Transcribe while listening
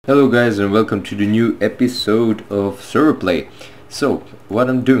Hello guys, and welcome to the new episode of Server Play. So, what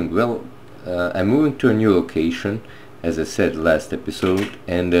I'm doing? Well, I'm moving to a new location, as I said last episode,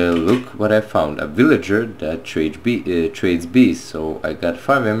 and look what I found. A villager that trades bees. So I got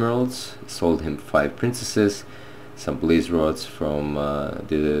 5 emeralds, sold him 5 princesses, some blaze rods from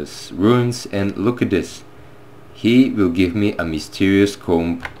the ruins, and look at this. He will give me a mysterious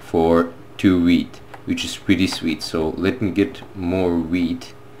comb for 2 wheat, which is pretty sweet. So let me get more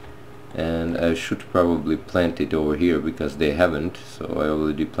wheat. And I should probably plant it over here because they haven't, so I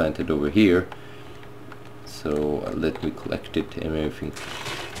already planted over here. So let me collect it and everything.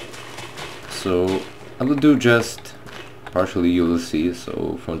 So I will do just partially, you will see.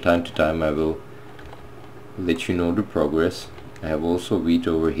 So from time to time I will let you know the progress. I have also wheat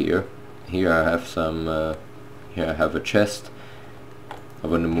over here. Here I have some here I have a chest. I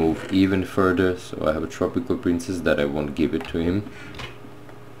want to move even further, so I have a tropical princess that I won't give it to him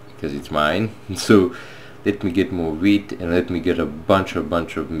because it's mine. So let me get more wheat and let me get a bunch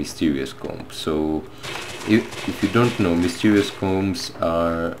of mysterious combs. So if you don't know, mysterious combs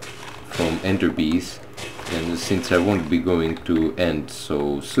are from ender bees, and since I won't be going to end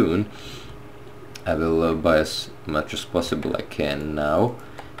so soon, I will buy as much as possible I can now,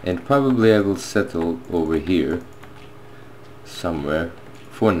 and probably I will settle over here somewhere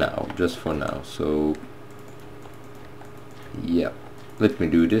for now, just for now. So yeah, let me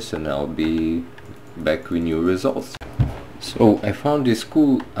do this and I'll be back with new results. So I found this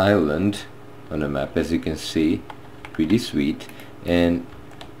cool island on the map, as you can see, pretty sweet, and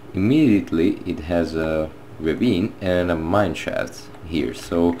immediately it has a ravine and a mine shaft here.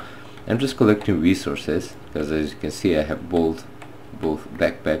 So I'm just collecting resources because, as you can see, I have both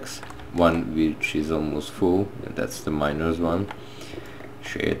backpacks, one which is almost full, and that's the miner's one.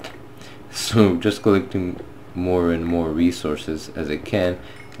 Shit. So just collecting more and more resources as I can,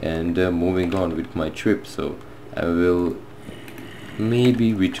 and moving on with my trip. So I will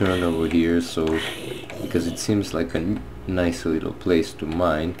maybe return over here, so because it seems like a nice little place to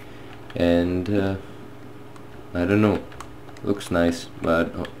mine, and I don't know, looks nice,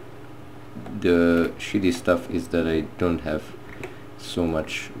 but the shitty stuff is that I don't have so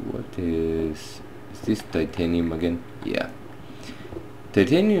much. What is this titanium again? Yeah,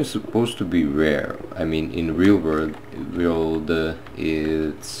 titanium is supposed to be rare. I mean, in real world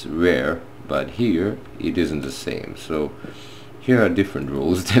it's rare, but here it isn't the same. So here are different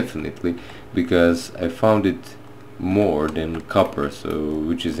rules definitely, because I found it more than copper, so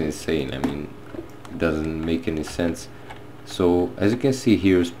which is insane. I mean, it doesn't make any sense. So as you can see,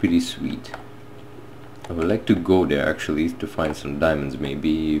 here is pretty sweet. I would like to go there actually to find some diamonds,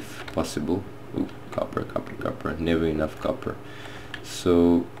 maybe, if possible. Ooh, copper, never enough copper.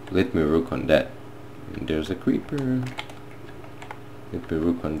 So let me work on that. And there's a creeper. Let me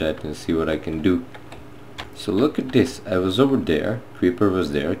work on that and see what I can do. So look at this. I was over there, creeper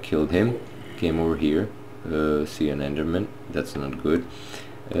was there, killed him, came over here, see an enderman, that's not good,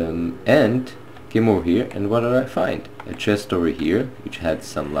 and came over here, and what did I find? A chest over here which had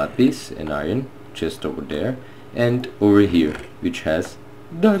some lapis and iron, chest over there, and over here which has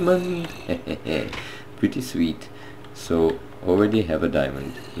diamond. Pretty sweet. So already have a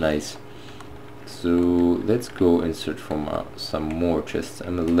diamond. Nice. So let's go and search for some more chests.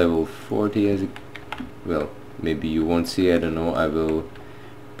 I'm at level 40, as well, maybe you won't see, I don't know. I will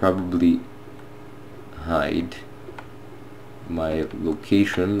probably hide my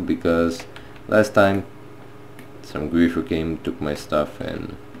location because last time some griefer came, took my stuff,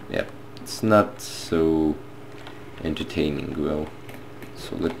 and yeah, it's not so entertaining. Well,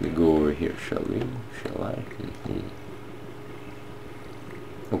 so let me go over here, shall I?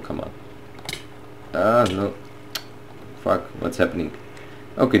 Oh, come on. Ah, no. Fuck, what's happening?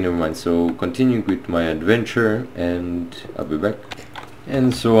 Okay, never mind. So continuing with my adventure, and I'll be back.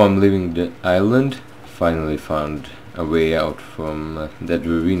 And so I'm leaving the island. Finally found a way out from that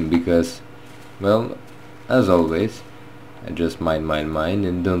ravine because, well, as always, I just mine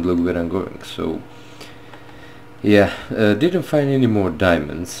and don't look where I'm going. So yeah, didn't find any more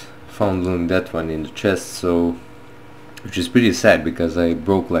diamonds. Found only that one in the chest, so, which is pretty sad because I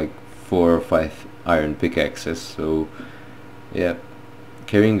broke like 4 or 5 iron pickaxes. So yeah,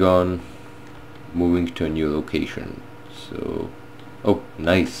 carrying on, moving to a new location. So, oh,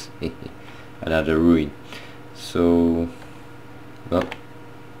 nice. Another ruin. So, well,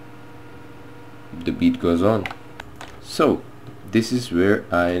 the beat goes on. So this is where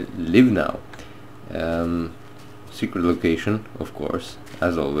I live now. Secret location, of course,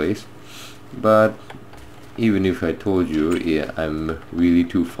 as always, but even if I told you, yeah, I'm really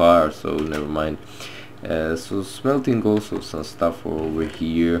too far, so never mind. So smelting also some stuff over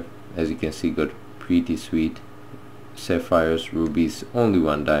here. As you can see, got pretty sweet sapphires, rubies, only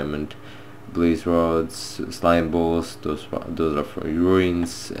one diamond, blaze rods, slime balls, those are for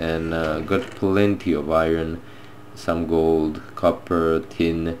ruins, and got plenty of iron, some gold, copper,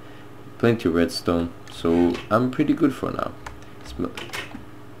 tin, plenty of redstone, so I'm pretty good for now.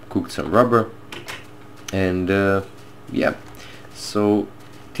 Cooked some rubber, and yeah, so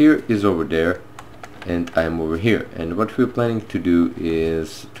Tyr is over there and I'm over here, and what we're planning to do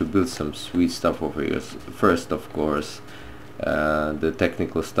is to build some sweet stuff over here. First, of course, the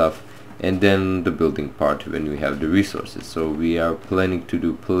technical stuff, and then the building part when we have the resources. So we are planning to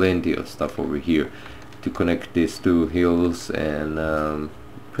do plenty of stuff over here to connect these two hills, and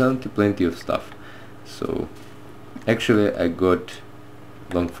plenty of stuff. So actually I got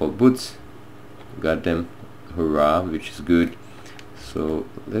long fall boots, got them, hurrah, which is good. So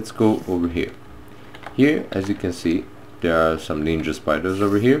let's go over here. Here, as you can see, there are some ninja spiders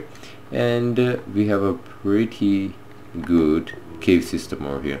over here, and we have a pretty good cave system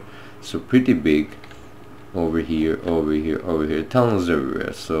over here. So pretty big over here, tunnels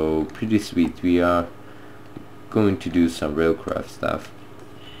everywhere, so pretty sweet. We are going to do some railcraft stuff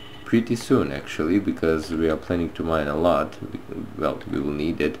pretty soon, actually, because we are planning to mine a lot. Well, we will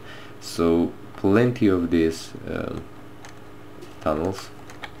need it, so plenty of these tunnels.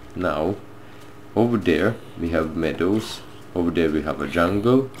 Now over there we have meadows, over there we have a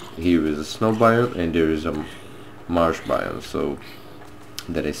jungle, here is a snow biome, and there is a marsh biome, so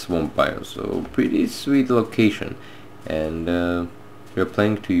that is swamp biome. So pretty sweet location, and we are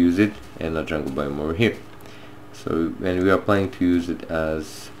planning to use it, and a jungle biome over here. So, and we are planning to use it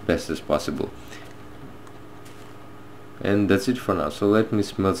as best as possible. And that's it for now. So let me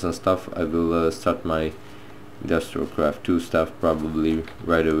smelt some stuff. I will start my industrial craft 2 stuff probably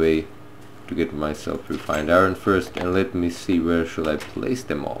right away to get myself refined iron first, and let me see where should I place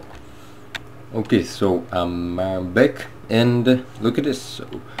them all. Okay, so I'm back, and look at this.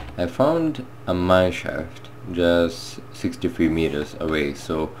 So I found a mine shaft just 63 meters away.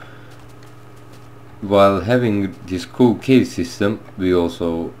 So while having this cool cave system, we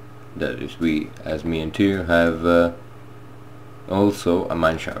also, that is we as me and Tyr, have also a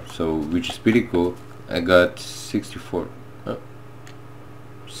mine shaft, so which is pretty cool. I got 64.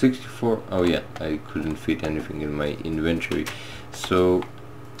 Oh yeah, I couldn't fit anything in my inventory, so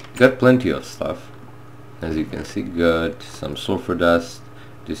got plenty of stuff. As you can see, got some sulfur dust.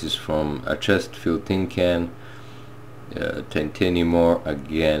 This is from a chest filled tin can, titanium ore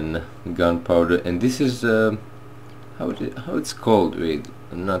again, gunpowder, and this is how it's called. Wait,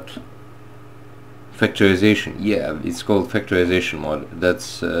 not factorization. Yeah, it's called factorization mod.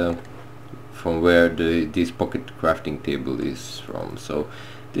 That's from where this pocket crafting table is from. So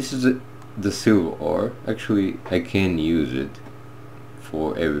this is the silver ore. Actually, I can use it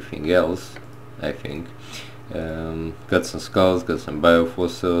for everything else, I think. Got some skulls, got some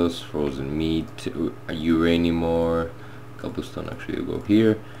biofossils, frozen meat, uranium ore, cobblestone. Actually will go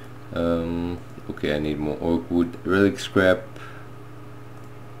here. Okay, I need more oak wood, relic scrap,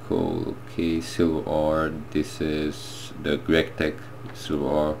 coal. Okay, silver ore. This is the Gregtech silver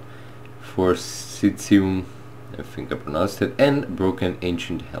ore, forsythium, I think I pronounced it, and broken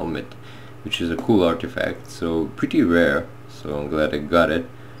ancient helmet, which is a cool artifact, so pretty rare, so I'm glad I got it.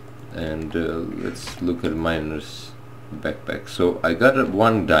 And let's look at miner's backpack. So I got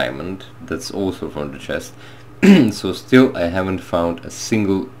one diamond, that's also from the chest. So still I haven't found a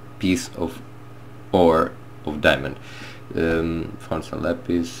single piece of ore of diamond. Found some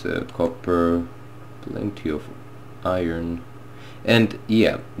lapis, copper, plenty of iron, and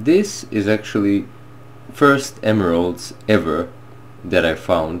yeah, this is actually first emeralds ever that I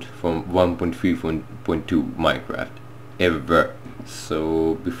found from 1.3.2 Minecraft ever.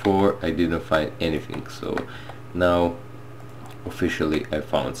 So before I didn't find anything, so now officially I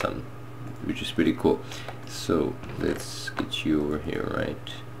found some, which is pretty cool. So let's get you over here,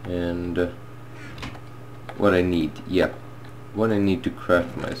 right? And what I need, what I need to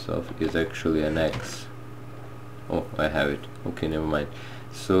craft myself is actually an axe. Oh, I have it. Okay, never mind.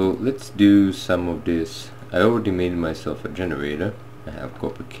 So let's do some of this. I already made myself a generator. I have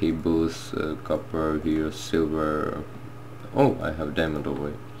copper cables, copper here, silver. Oh, I have diamond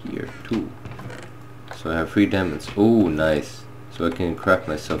over here too. So I have 3 diamonds. Oh, nice. So I can craft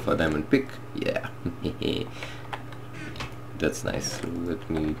myself a diamond pick. Yeah. That's nice. So let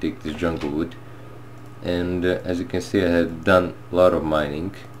me take this jungle wood. And as you can see, I have done a lot of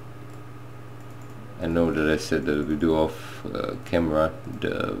mining. I know that I said that we do off camera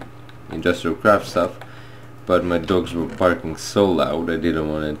the industrial craft stuff, but my dogs were barking so loud I didn't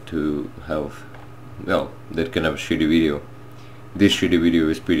want it to have well, that kind of shitty video. This shitty video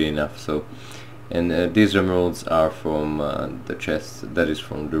is pretty enough. So, and these emeralds are from the chest that is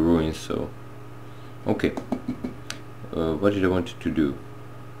from the ruins. So, okay. What did I want to do?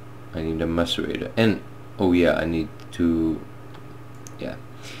 I need a macerator, and oh yeah, I need to, yeah,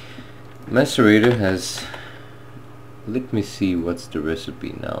 macerator has, let me see what's the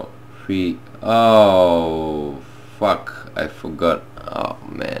recipe now. Oh fuck, I forgot. Oh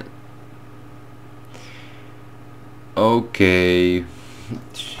man. Okay,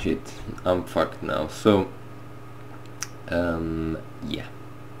 shit, I'm fucked now. So yeah.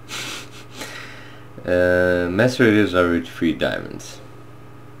 Macerators are with 3 diamonds.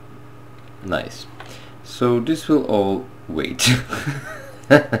 Nice. So this will all wait.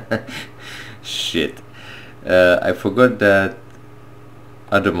 Shit. I forgot that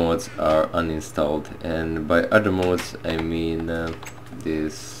other mods are uninstalled, and by other mods I mean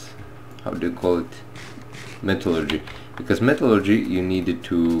this, how do you call it, metallurgy, because metallurgy you needed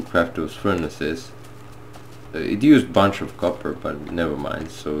to craft those furnaces. It used bunch of copper, but never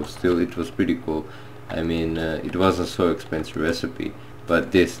mind. So still it was pretty cool. I mean it wasn't so expensive recipe,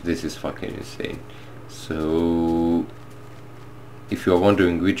 but this is fucking insane. So if you're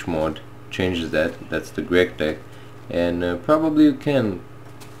wondering which mod changes that, that's the Greg tech, and probably you can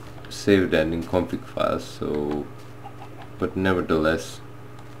save that in config files. So, but nevertheless,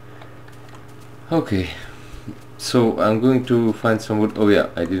 okay. So I'm going to find some wood. Oh yeah,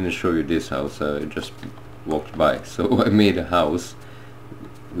 I didn't show you this house. I just walked by. So I made a house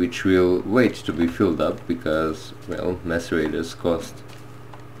which will wait to be filled up because, well, macerators cost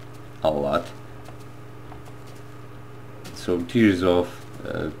a lot. So tears off.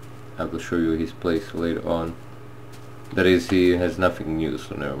 I will show you his place later on. That is, he has nothing new,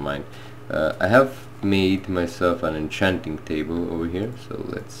 so never mind. I have made myself an enchanting table over here, so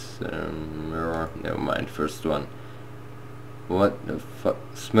let's never mind. First one. What the fuck?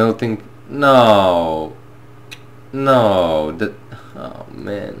 Smelting? No, that, oh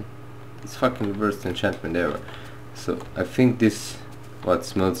man, it's fucking the worst enchantment ever. So I think this, what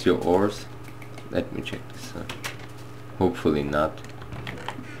smelts your ores? Let me check this. Hopefully not.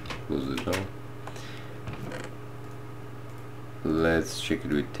 Close the door. Let's check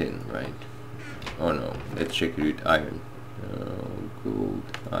it with tin, right? Oh no, let's check it with iron. Gold,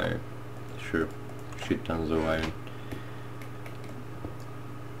 iron, sure, shit tons of iron.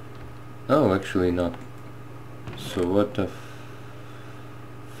 Oh, actually not. So what the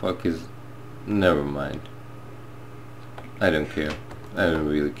fuck is, never mind. I don't care. I don't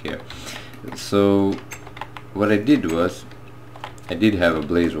really care. So what I did was, I did have a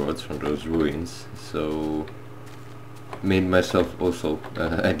blaze rods from those ruins, so made myself also,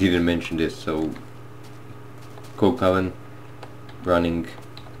 I didn't mention this, so coke oven running,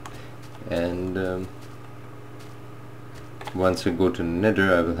 and once I go to the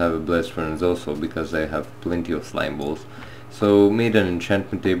nether I will have a blast furnace also, because I have plenty of slime balls. So made an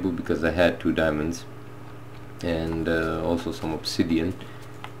enchantment table because I had 2 diamonds, and also some obsidian,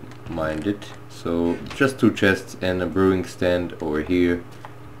 mined it. So just 2 chests and a brewing stand over here,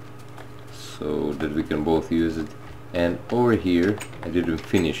 so that we can both use it. And over here, I didn't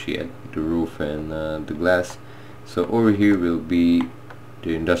finish yet the roof and the glass, so over here will be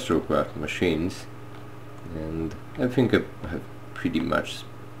the industrial craft machines, and I think I have pretty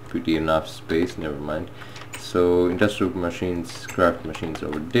enough space, never mind. So industrial machines, craft machines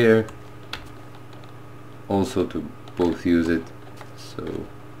over there, also to both use it, so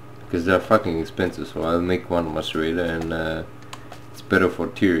because they're fucking expensive, so I'll make one macerator, and it's better for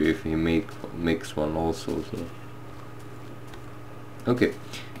tier if he makes one also. So okay,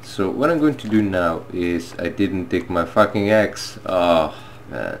 so what I'm going to do now is, I didn't take my fucking axe. Oh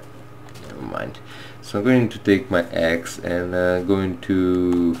man, never mind. So I'm going to take my axe and going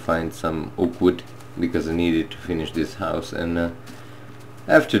to find some oak wood, because I needed to finish this house, and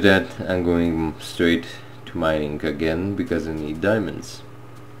after that I'm going straight to mining again because I need diamonds.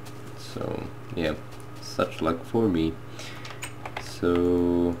 So yeah, such luck for me.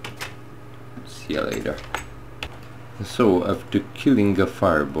 So see ya later. So after killing a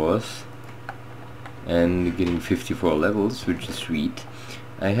fire boss and getting 54 levels, which is sweet,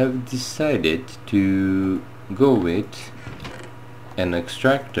 I have decided to go with an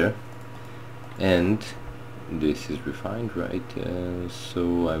extractor, and this is refined, right?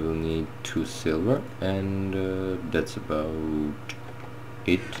 So I will need 2 silver, and that's about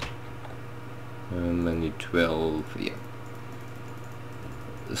it. I need 12, yeah.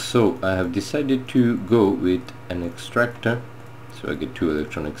 So I have decided to go with an extractor, so I get 2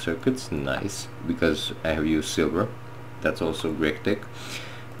 electronic circuits, nice, because I have used silver. That's also Greg tech.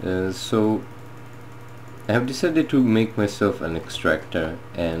 So I have decided to make myself an extractor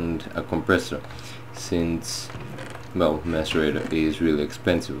and a compressor, since, well, macerator is really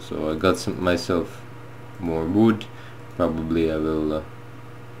expensive, so I got myself more wood. Probably I will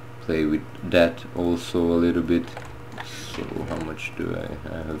play with that also a little bit. So how much do I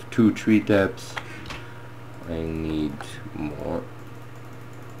have 2 tree taps. I need more.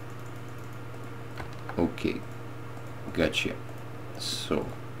 Okay, gotcha. So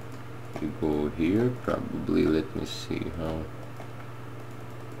you go here, probably, let me see how.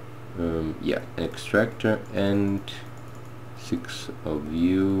 Yeah, extractor, and 6 of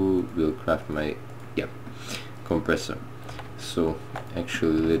you will craft my, yeah, compressor. So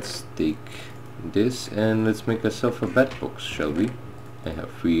actually let's take this and let's make ourselves a bed box, shall we? I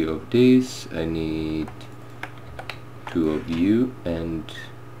have 3 of this, I need 2 of you, and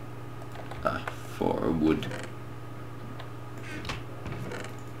 4 wood.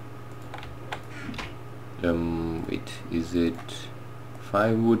 Wait, is it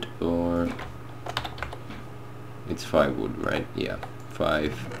 5 wood or it's 5 wood, right? Yeah,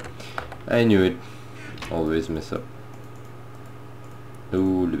 5. I knew it. Always mess up.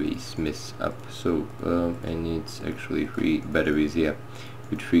 Always mess up. So and it's actually 3 batteries. Yeah,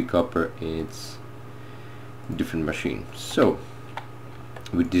 with 3 copper it's different machine. So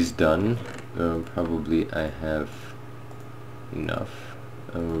with this done, probably I have enough.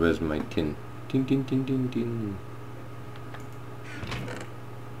 Where's my tin? Tin, tin, tin, tin, tin.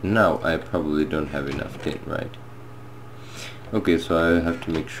 Now I probably don't have enough tin, right? Okay, so I have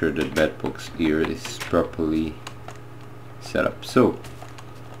to make sure that bed box here is properly set up. So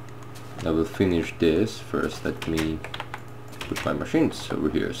I will finish this first. Let me put my machines over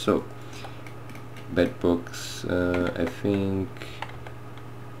here. So bed box, I think,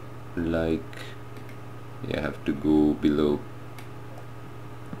 like, yeah, I have to go below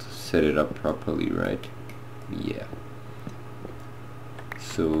to set it up properly, right? Yeah.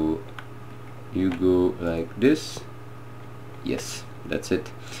 So you go like this. Yes, that's it.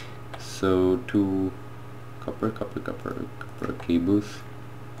 So 2 copper cables.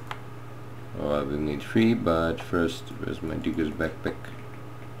 Oh, I will need 3, but first, where's my digger's backpack?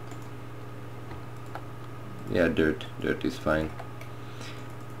 Yeah, dirt is fine.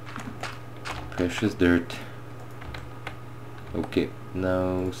 Precious dirt. Okay,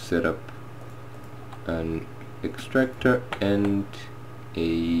 now set up an extractor and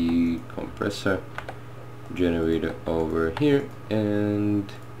a compressor generator over here,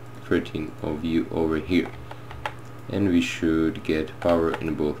 and 13 of you over here, and we should get power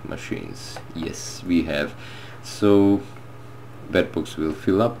in both machines. Yes, we have. So bed box will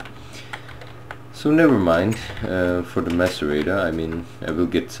fill up. So never mind for the macerator. I mean, I will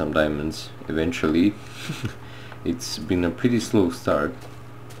get some diamonds eventually. It's been a pretty slow start,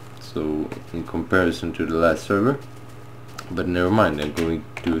 so in comparison to the last server, but never mind, I'm going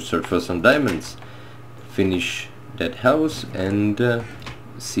to search for some diamonds, finish that house, and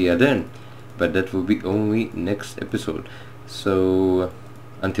see ya then. But that will be only next episode. So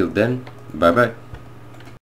until then, bye bye.